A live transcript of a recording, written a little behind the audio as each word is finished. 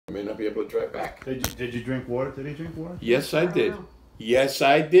may not be able to drive back. Did you drink water? Did he drink water? Yes, I did. Yes,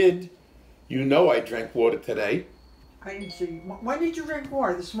 I did. You know I drank water today. I didn't see. When did you drink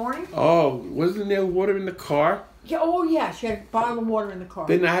water? This morning? Oh, wasn't there water in the car? Yeah. Oh, yeah. She had a bottle of water in the car.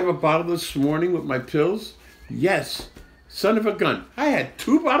 Didn't I have a bottle this morning with my pills? Yes. Son of a gun. I had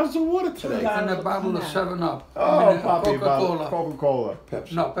 2 bottles of water today. And a bottle of 7-Up. Oh, Poppy, Coca-Cola. Coca-Cola.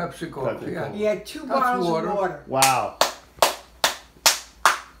 Pepsi. No, Pepsi-Cola. Pepsi-Cola. Yeah. He had 2 That's bottles water. of water. Wow.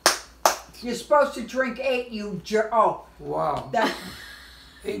 You're supposed to drink 8, you oh. Wow. That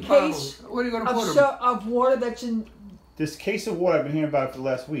 8 case bottles. What are you going to put them? of water that's in... This case of water, I've been hearing about it for the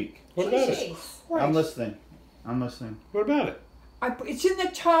last week. What about it? I'm listening. What about it? It's in the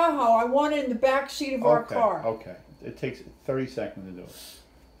Tahoe. I want it in the back seat of our car. Okay. It takes 30 seconds to do it.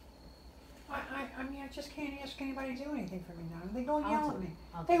 I mean, I just can't ask anybody to do anything for me now. They won't yell at me.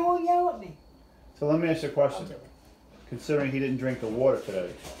 They won't yell at me. So let me ask you a question. I'll do it. Considering he didn't drink the water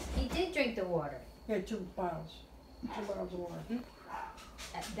today. He did drink the water. Yeah, 2 bottles. 2 bottles of water.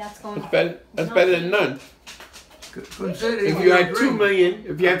 That's going. That's better than none. Considering If you had 2 million,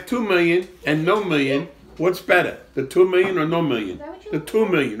 if you have 2 million and no million, what's better? The 2 million or no million? The 2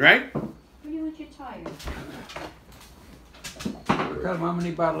 million, right? What do you want? You're tired. Tell him how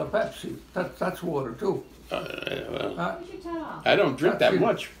many bottles of Pepsi. That's water too. Well, Where's your towel? I don't drink that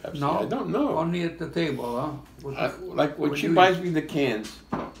much. No, I don't know. Only at the table, huh? Like when she buys me the cans,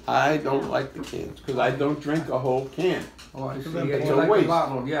 I don't like the cans because I don't drink a whole can. Oh, I see. It's Yeah, a you like waste. a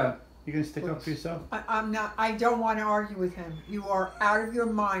bottle, yeah. You can stick up for yourself? I'm not. I don't want to argue with him. You are out of your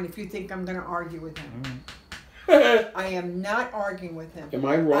mind if you think I'm going to argue with him. I am not arguing with him. Am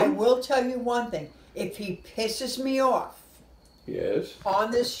I I wrong? will tell you one thing. If he pisses me off Yes.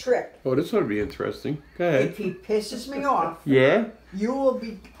 on this trip, Oh, this ought to be interesting. Go if ahead. he pisses me off, Yeah? you will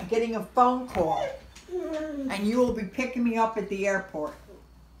be getting a phone call and you will be picking me up at the airport.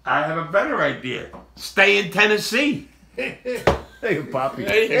 I have a better idea. Stay in Tennessee. Hey, Poppy.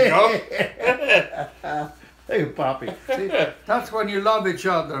 There you go. Hey, Poppy. See, that's when you love each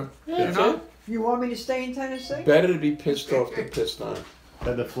other. You know? You want me to stay in Tennessee? Better to be pissed off than pissed on.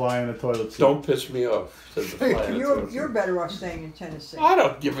 Had to fly in the toilet seat. Don't piss me off, says the fly on the toilet You're seat. better off staying in Tennessee. I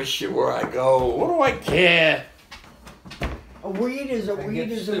don't give a shit where I go. What do I care? A weed is a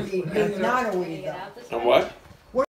weed is a weed. You're not a weed though. And what?